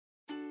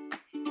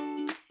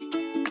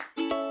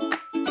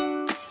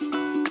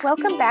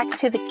Welcome back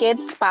to the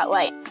Gibbs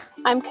Spotlight.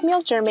 I'm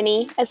Camille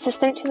Germany,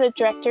 assistant to the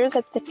directors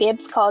at the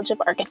Gibbs College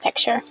of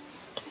Architecture.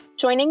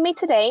 Joining me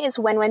today is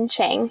Wenwen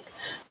Cheng.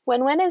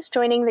 Wenwen is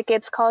joining the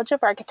Gibbs College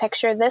of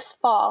Architecture this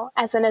fall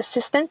as an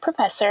assistant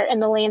professor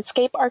in the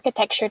Landscape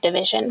Architecture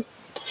Division.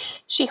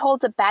 She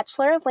holds a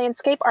Bachelor of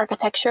Landscape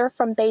Architecture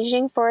from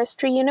Beijing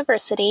Forestry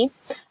University,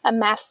 a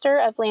Master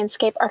of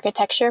Landscape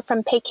Architecture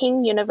from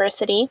Peking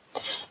University,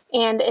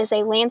 and is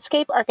a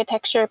Landscape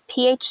Architecture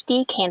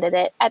PhD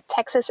candidate at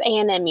Texas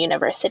A&M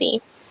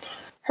University.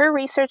 Her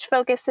research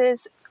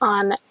focuses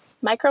on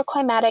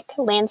microclimatic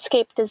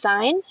landscape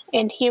design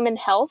and human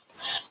health,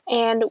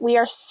 and we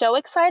are so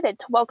excited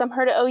to welcome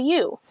her to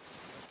OU.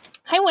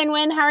 Hi,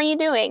 Wenwen. How are you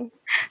doing?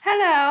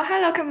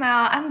 Hello,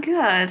 Camille. I'm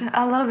good.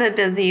 A little bit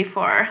busy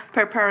for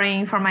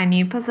preparing for my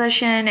new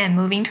position and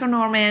moving to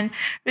Norman.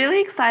 Really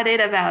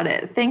excited about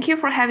it. Thank you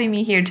for having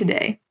me here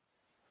today.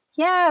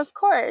 Yeah, of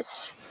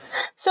course.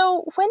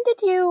 So when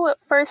did you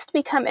first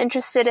become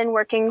interested in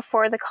working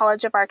for the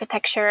College of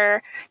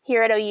Architecture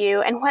here at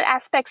OU, and what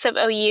aspects of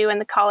OU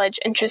and the college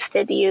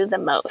interested you the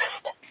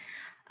most?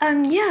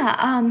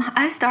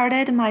 I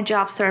started my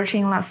job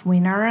searching last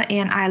winter,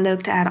 and I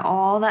looked at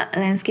all the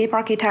landscape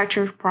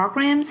architecture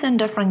programs in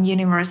different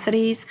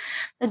universities.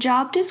 The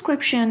job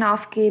description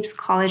of Gibbs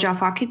College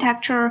of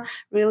Architecture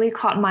really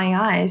caught my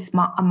eyes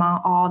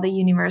among all the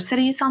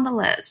universities on the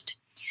list.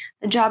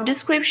 The job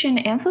description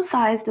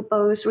emphasized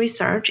both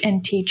research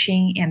and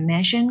teaching and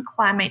mentioned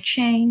climate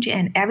change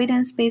and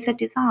evidence-based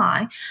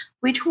design,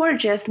 which were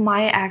just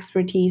my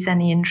expertise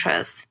and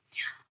interests.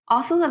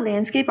 Also, the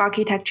Landscape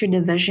Architecture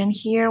Division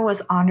here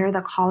was under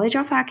the College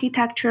of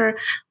Architecture,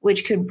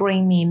 which could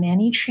bring me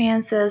many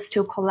chances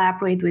to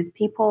collaborate with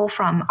people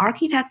from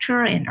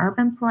architecture and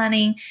urban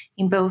planning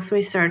in both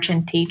research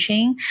and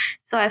teaching.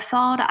 So I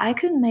thought I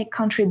could make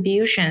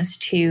contributions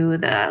to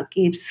the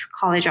Gibbs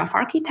College of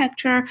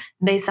Architecture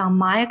based on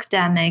my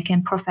academic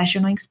and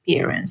professional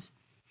experience.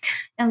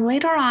 And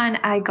later on,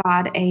 I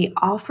got an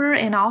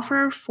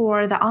offer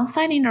for the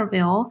on-site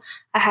interview.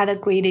 I had a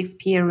great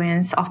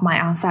experience of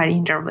my on-site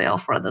interview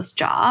for this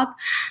job.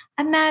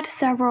 I met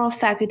several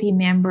faculty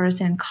members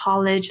and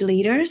college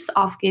leaders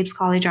of Gibbs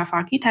College of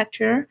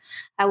Architecture.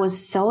 I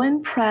was so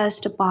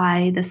impressed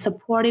by the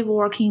supportive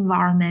working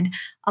environment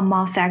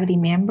among faculty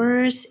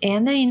members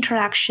and the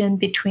interaction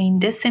between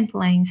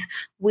disciplines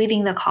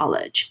within the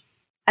college.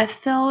 I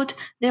felt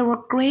there were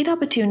great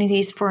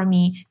opportunities for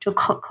me to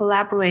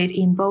collaborate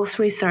in both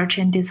research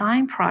and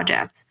design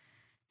projects.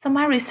 So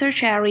my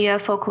research area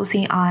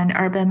focusing on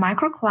urban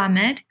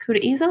microclimate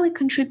could easily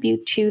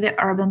contribute to the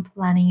urban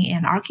planning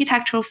and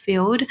architectural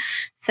field,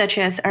 such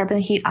as urban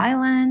heat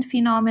island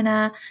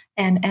phenomena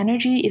and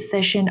energy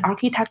efficient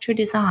architecture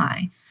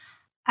design.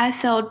 I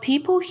felt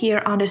people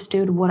here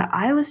understood what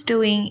I was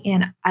doing,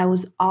 and I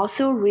was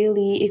also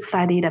really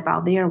excited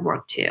about their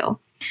work too.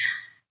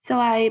 So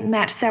I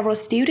met several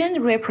student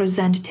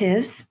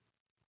representatives.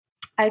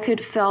 I could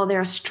feel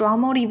their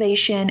strong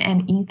motivation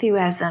and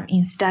enthusiasm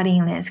in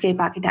studying landscape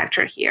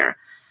architecture here.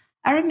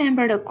 I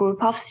remembered a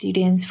group of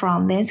students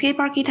from landscape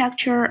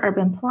architecture,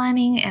 urban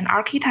planning, and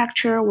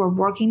architecture were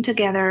working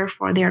together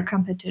for their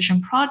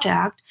competition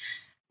project.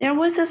 There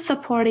was a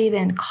supportive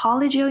and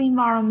collegial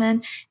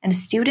environment, and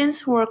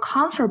students were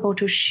comfortable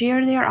to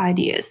share their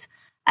ideas.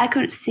 I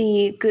could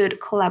see good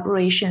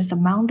collaborations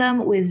among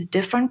them with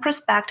different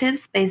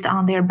perspectives based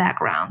on their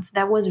backgrounds.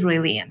 That was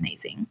really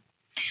amazing.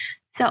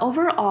 So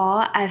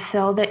overall, I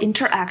felt the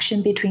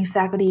interaction between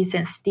faculties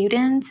and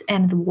students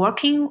and the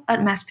working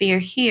atmosphere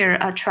here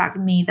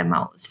attracted me the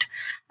most.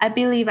 I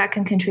believe I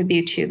can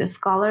contribute to the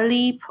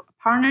scholarly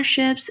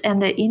partnerships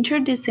and the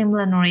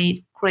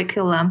interdisciplinary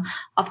curriculum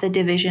of the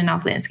Division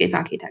of Landscape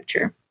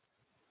Architecture.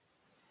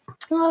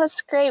 Oh,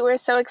 that's great. We're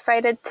so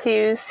excited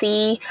to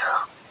see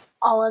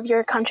all of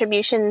your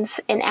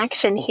contributions in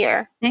action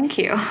here. Thank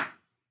you.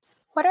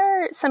 What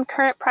are some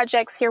current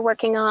projects you're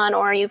working on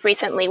or you've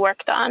recently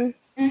worked on?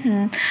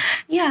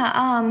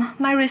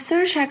 My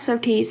research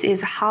expertise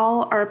is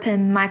how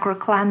urban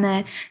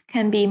microclimate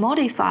can be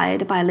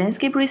modified by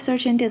landscape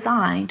research and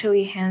design to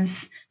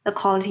enhance the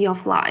quality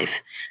of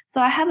life.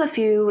 So I have a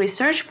few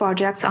research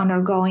projects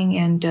undergoing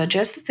and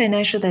just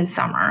finished this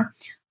summer.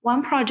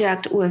 One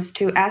project was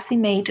to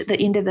estimate the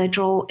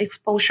individual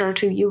exposure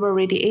to UV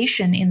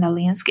radiation in the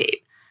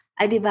landscape.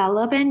 I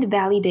developed and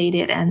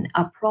validated an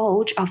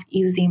approach of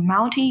using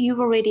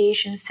multi-UV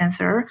radiation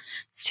sensor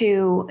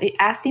to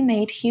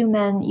estimate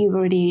human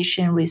UV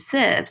radiation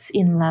receipts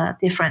in the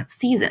different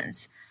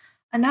seasons.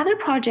 Another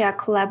project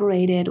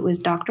collaborated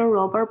with Dr.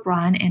 Robert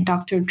Brown and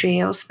Dr.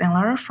 J.L.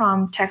 Spindler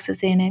from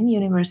Texas A&M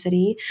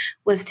University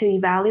was to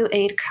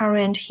evaluate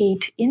current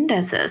heat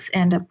indices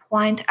and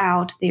point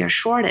out their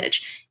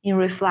shortage in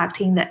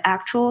reflecting the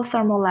actual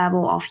thermal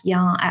level of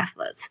young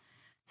athletes.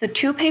 So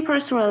 2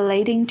 papers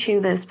relating to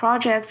this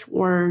project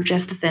were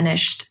just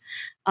finished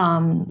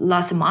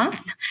last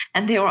month,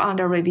 and they are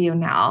under review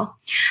now.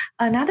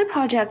 Another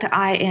project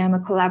I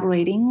am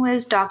collaborating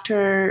with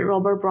Dr.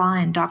 Robert Brown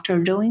and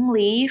Dr. Joan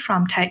Lee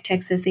from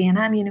Texas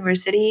A&M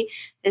University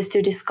is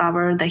to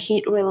discover the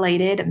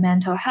heat-related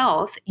mental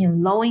health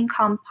in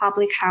low-income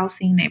public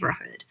housing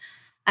neighborhood.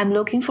 I'm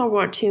looking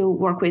forward to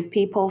work with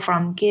people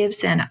from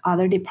Gibbs and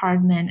other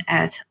departments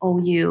at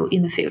OU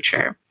in the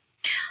future.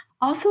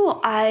 Also,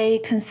 I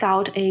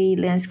consult a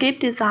landscape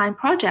design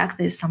project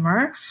this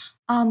summer,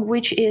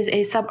 which is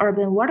a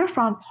suburban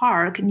waterfront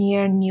park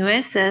near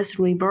Nueces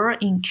River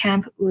in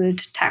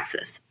Campwood,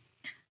 Texas.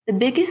 The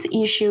biggest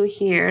issue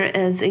here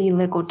is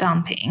illegal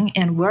dumping,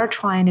 and we're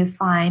trying to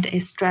find a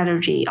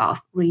strategy of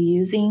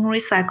reusing,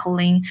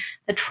 recycling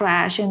the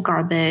trash and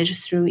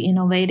garbage through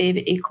innovative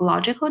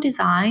ecological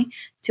design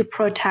to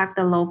protect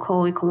the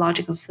local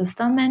ecological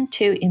system and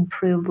to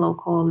improve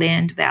local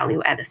land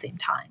value at the same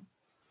time.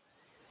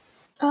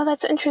 Oh,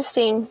 that's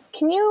interesting.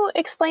 Can you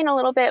explain a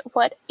little bit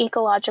what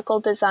ecological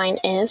design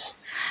is?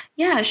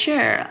 Yeah,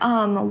 sure.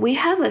 We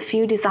have a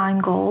few design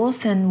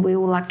goals and we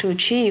would like to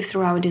achieve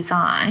through our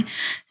design.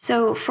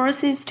 So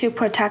first is to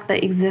protect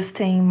the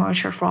existing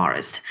mature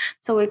forest.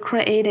 So we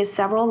created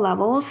several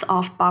levels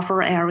of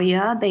buffer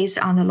area based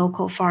on the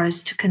local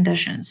forest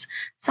conditions.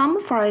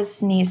 Some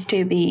forests needs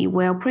to be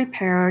well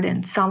prepared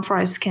and some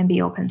forests can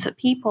be open to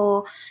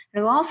people.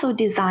 And we also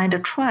designed a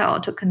trail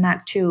to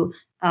connect to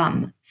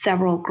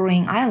several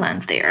green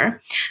islands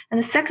there. And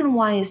the second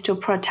one is to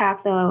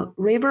protect the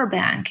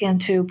riverbank and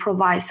to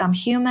provide some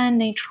human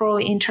natural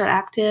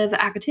interactive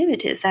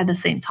activities at the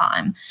same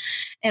time.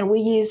 And we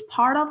use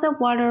part of the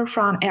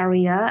waterfront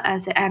area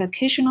as an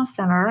educational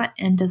center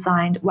and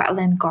designed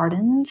wetland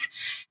gardens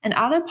and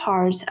other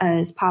parts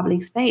as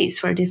public space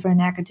for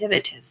different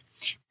activities.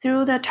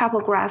 Through the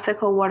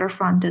topographical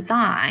waterfront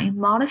design,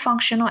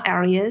 multifunctional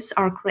areas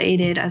are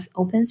created as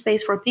open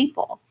space for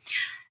people.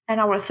 And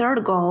our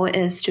third goal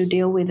is to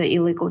deal with the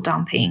illegal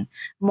dumping,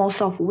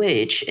 most of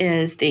which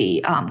is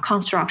the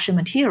construction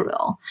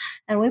material.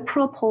 And we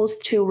propose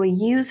to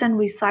reuse and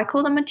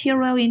recycle the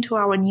material into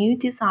our new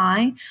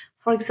design.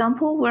 For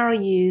example, we'll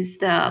use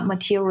the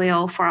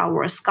material for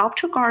our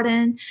sculpture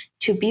garden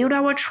to build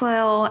our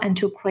trail and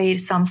to create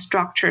some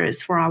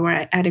structures for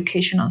our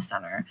educational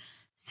center.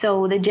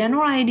 So the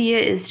general idea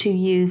is to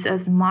use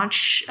as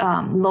much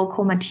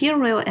local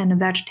material and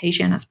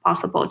vegetation as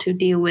possible to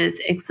deal with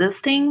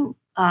existing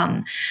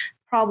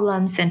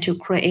problems and to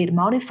create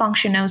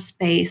multifunctional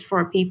space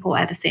for people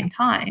at the same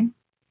time.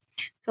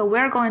 So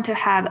we're going to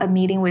have a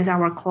meeting with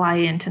our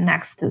client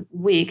next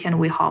week, and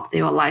we hope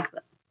they will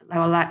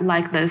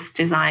like this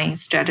design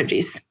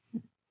strategies.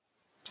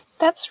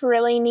 That's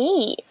really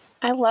neat.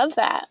 I love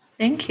that.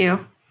 Thank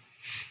you.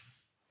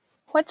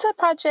 What's a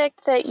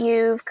project that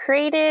you've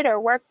created or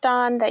worked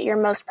on that you're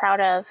most proud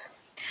of?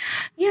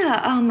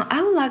 Yeah,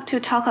 I would like to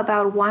talk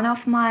about one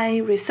of my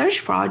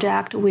research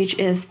projects, which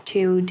is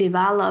to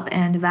develop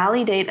and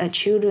validate a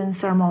children's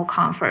thermal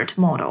comfort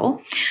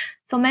model.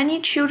 So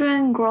many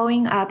children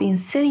growing up in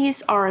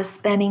cities are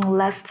spending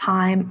less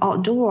time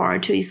outdoor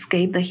to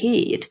escape the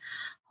heat.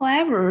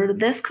 However,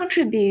 this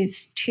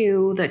contributes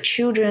to the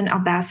children's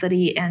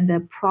obesity and the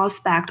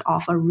prospect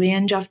of a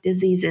range of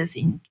diseases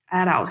in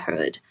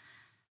adulthood.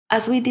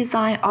 As we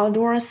design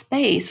outdoor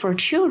space for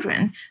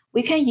children,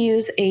 we can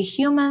use a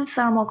human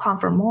thermal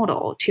comfort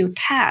model to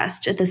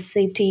test the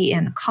safety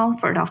and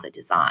comfort of the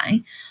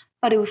design.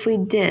 But if we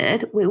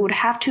did, we would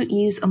have to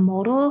use a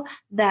model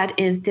that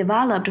is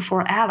developed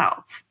for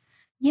adults.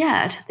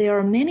 Yet, there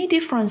are many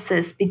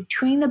differences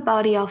between the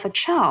body of a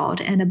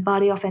child and the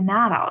body of an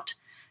adult.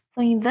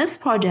 So in this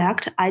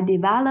project, I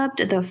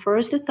developed the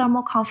first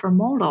thermal comfort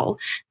model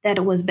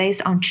that was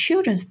based on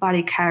children's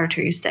body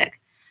characteristics.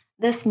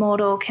 This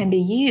model can be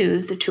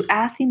used to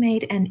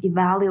estimate and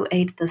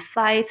evaluate the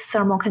site's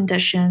thermal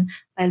condition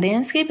by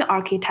landscape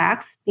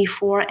architects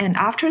before and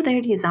after their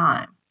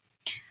design.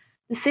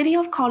 The City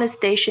of College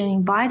Station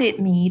invited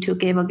me to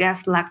give a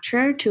guest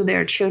lecture to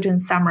their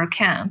children's summer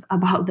camp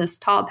about this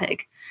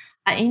topic.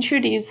 I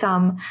introduced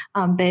some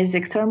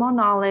basic thermal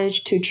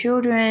knowledge to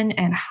children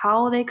and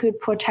how they could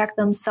protect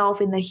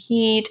themselves in the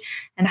heat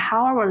and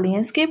how our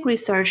landscape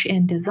research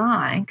and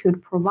design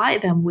could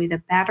provide them with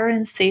a better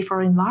and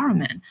safer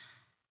environment.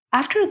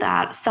 After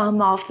that,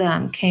 some of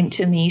them came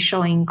to me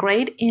showing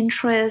great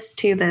interest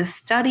to the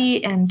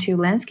study and to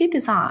landscape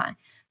design.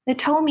 They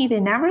told me they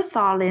never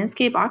thought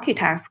landscape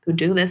architects could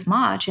do this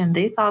much and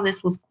they thought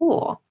this was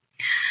cool.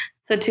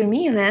 So to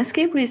me,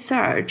 landscape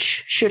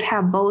research should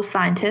have both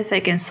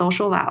scientific and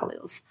social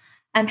values.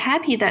 I'm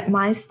happy that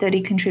my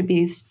study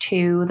contributes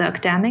to the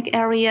academic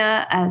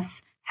area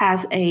as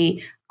has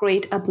a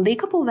great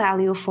applicable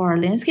value for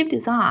landscape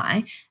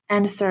design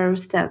and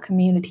serves the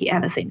community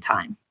at the same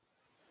time.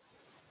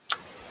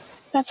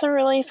 That's a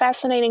really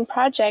fascinating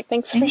project.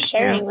 Thanks for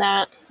sharing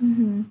that.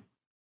 Mm-hmm.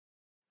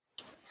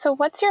 So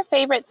what's your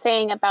favorite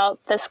thing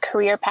about this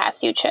career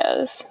path you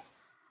chose?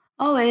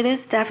 Oh, it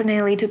is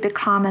definitely to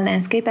become a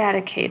landscape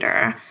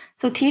educator.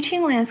 So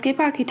teaching landscape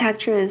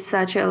architecture is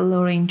such a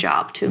alluring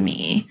job to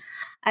me.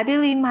 I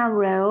believe my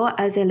role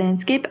as a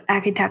landscape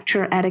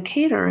architecture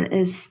educator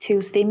is to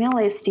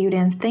stimulate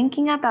students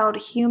thinking about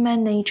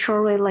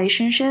human-nature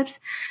relationships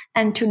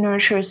and to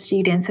nurture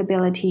students'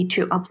 ability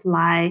to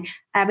apply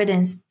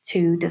evidence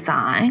to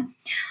design.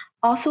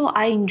 Also,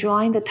 I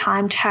enjoy the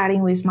time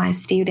chatting with my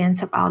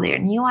students about their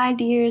new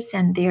ideas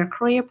and their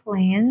career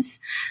plans.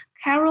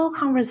 Casual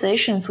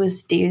conversations with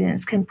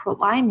students can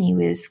provide me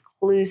with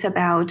clues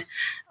about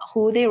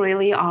who they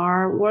really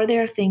are, what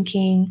they're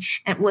thinking,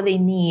 and what they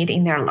need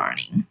in their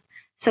learning.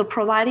 So,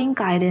 providing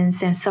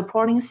guidance and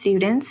supporting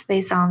students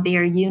based on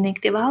their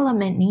unique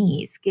development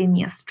needs gave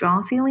me a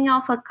strong feeling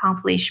of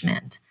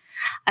accomplishment.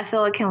 I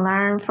feel I can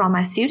learn from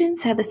my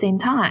students at the same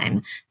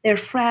time. Their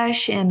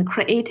fresh and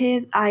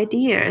creative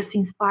ideas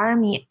inspire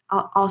me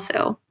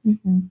also.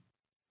 Mm-hmm.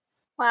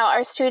 Wow,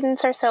 our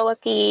students are so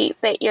lucky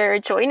that you're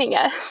joining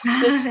us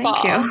this Thank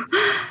fall. you.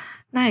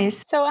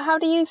 Nice. So, how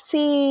do you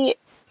see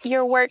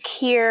your work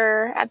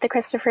here at the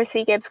Christopher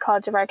C. Gibbs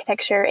College of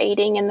Architecture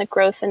aiding in the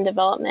growth and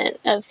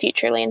development of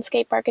future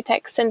landscape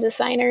architects and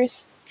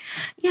designers?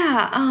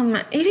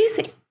 Yeah, it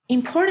is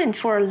important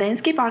for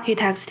landscape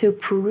architects to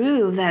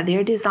prove that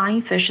their design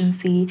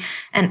efficiency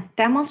and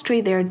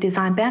demonstrate their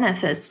design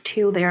benefits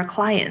to their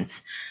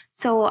clients.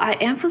 So I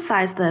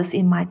emphasize this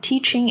in my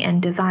teaching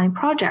and design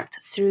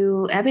projects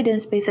through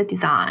evidence-based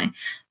design.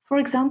 For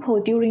example,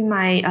 during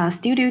my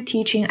studio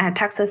teaching at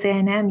Texas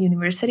A&M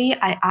University,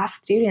 I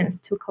asked students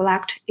to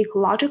collect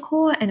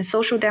ecological and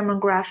social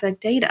demographic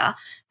data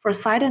for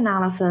site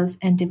analysis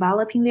and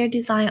developing their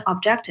design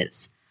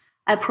objectives.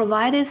 I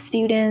provided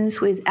students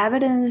with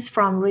evidence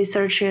from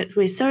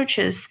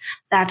researches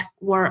that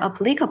were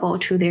applicable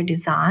to their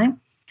design.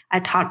 I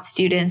taught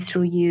students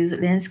to use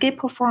Landscape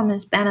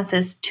Performance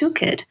Benefits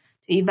Toolkit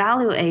to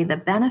evaluate the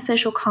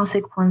beneficial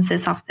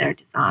consequences of their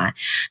design.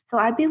 So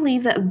I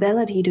believe the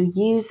ability to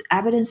use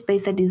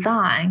evidence-based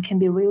design can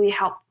be really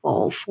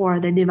helpful for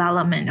the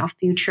development of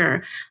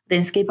future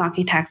landscape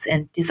architects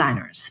and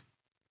designers.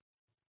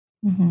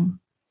 Mm-hmm.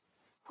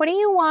 What do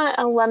you want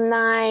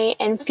alumni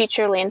and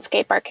future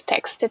landscape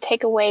architects to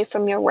take away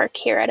from your work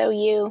here at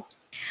OU?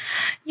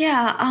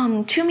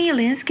 Yeah, to me,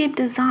 landscape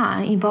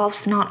design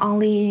involves not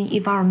only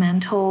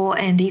environmental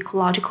and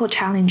ecological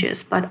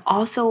challenges, but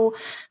also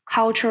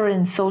culture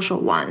and social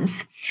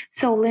ones.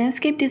 So,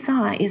 landscape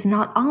design is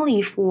not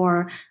only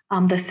for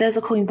the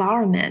physical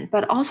environment,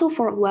 but also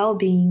for well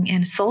being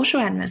and social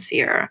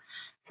atmosphere.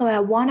 So, I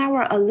want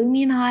our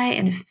alumni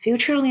and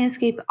future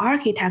landscape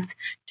architects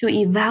to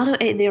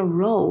evaluate their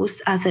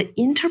roles as the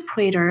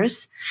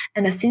interpreters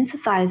and the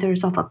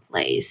synthesizers of a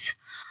place.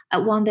 I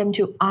want them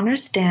to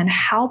understand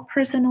how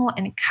personal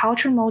and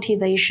cultural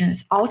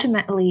motivations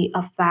ultimately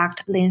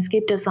affect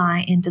landscape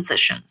design and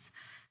decisions.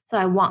 So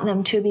I want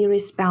them to be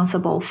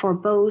responsible for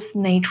both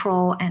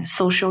natural and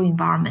social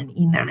environment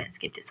in their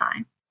landscape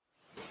design.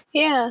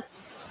 Yeah.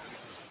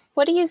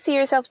 What do you see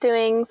yourself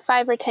doing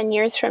 5 or 10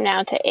 years from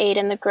now to aid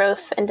in the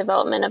growth and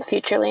development of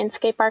future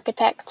landscape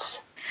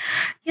architects?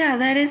 Yeah,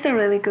 that is a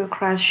really good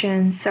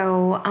question.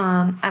 So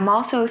I'm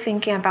also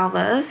thinking about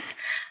this.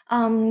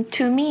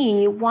 To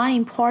me, one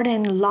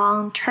important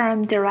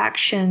long-term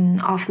direction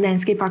of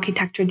landscape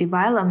architecture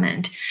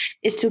development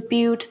is to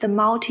build the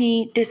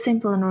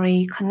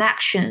multidisciplinary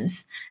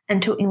connections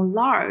and to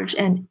enlarge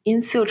and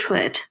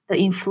infiltrate the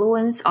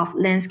influence of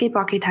landscape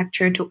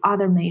architecture to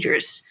other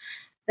majors.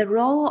 The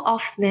role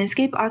of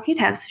landscape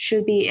architects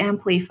should be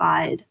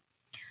amplified.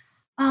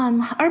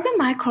 Urban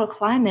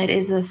microclimate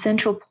is a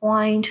central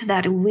point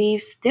that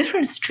weaves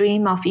different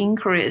streams of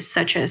inquiries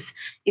such as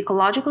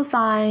ecological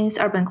science,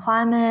 urban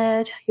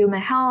climate, human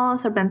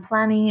health, urban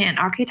planning, and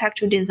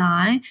architectural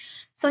design.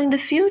 So in the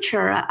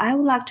future, I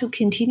would like to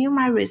continue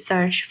my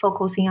research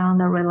focusing on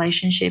the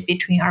relationship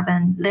between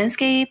urban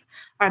landscape,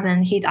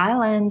 urban heat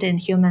island, and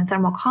human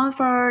thermal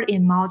comfort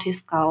in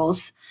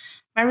multi-scales.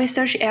 My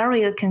research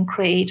area can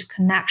create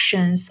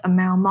connections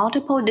among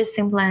multiple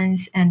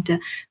disciplines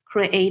and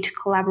create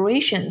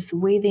collaborations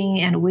within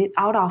and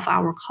out of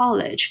our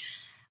college.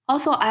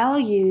 Also, I'll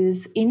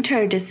use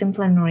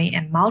interdisciplinary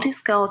and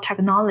multi-scale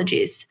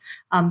technologies,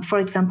 for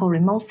example,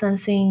 remote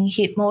sensing,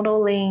 heat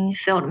modeling,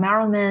 field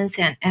measurements,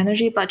 and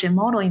energy budget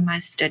model in my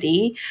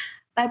study.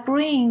 By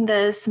bringing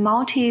this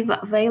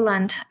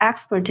multivalent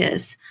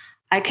expertise,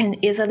 I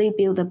can easily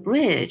build a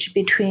bridge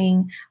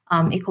between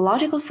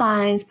ecological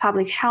science,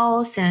 public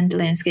health, and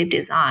landscape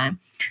design.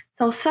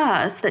 So,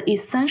 thus, the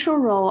essential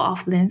role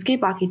of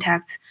landscape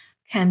architects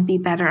can be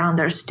better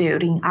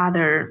understood in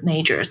other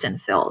majors and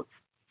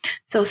fields.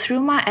 So, through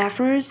my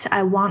efforts,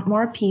 I want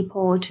more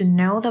people to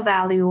know the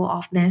value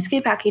of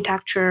landscape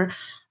architecture,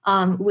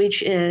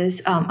 which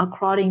is,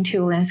 according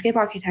to Landscape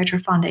Architecture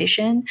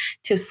Foundation,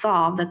 to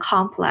solve the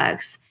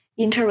complex,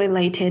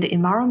 interrelated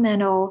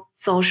environmental,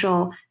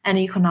 social, and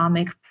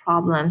economic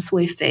problems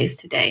we face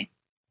today.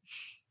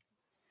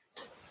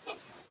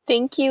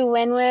 Thank you,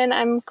 Wenwen.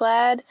 I'm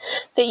glad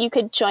that you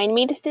could join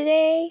me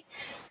today.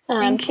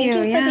 Thank you. For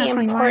the for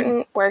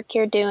important work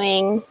you're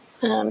doing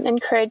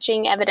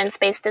encouraging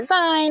evidence-based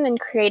design and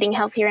creating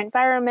healthier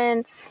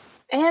environments.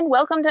 And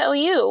welcome to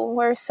OU.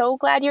 We're so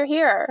glad you're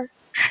here.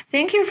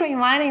 Thank you for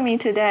inviting me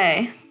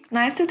today.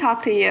 Nice to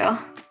talk to you.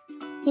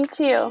 You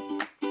too.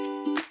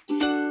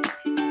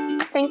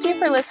 Thank you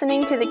for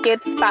listening to the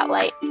Gibbs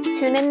Spotlight.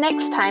 Tune in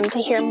next time to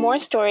hear more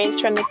stories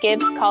from the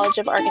Gibbs College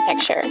of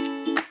Architecture.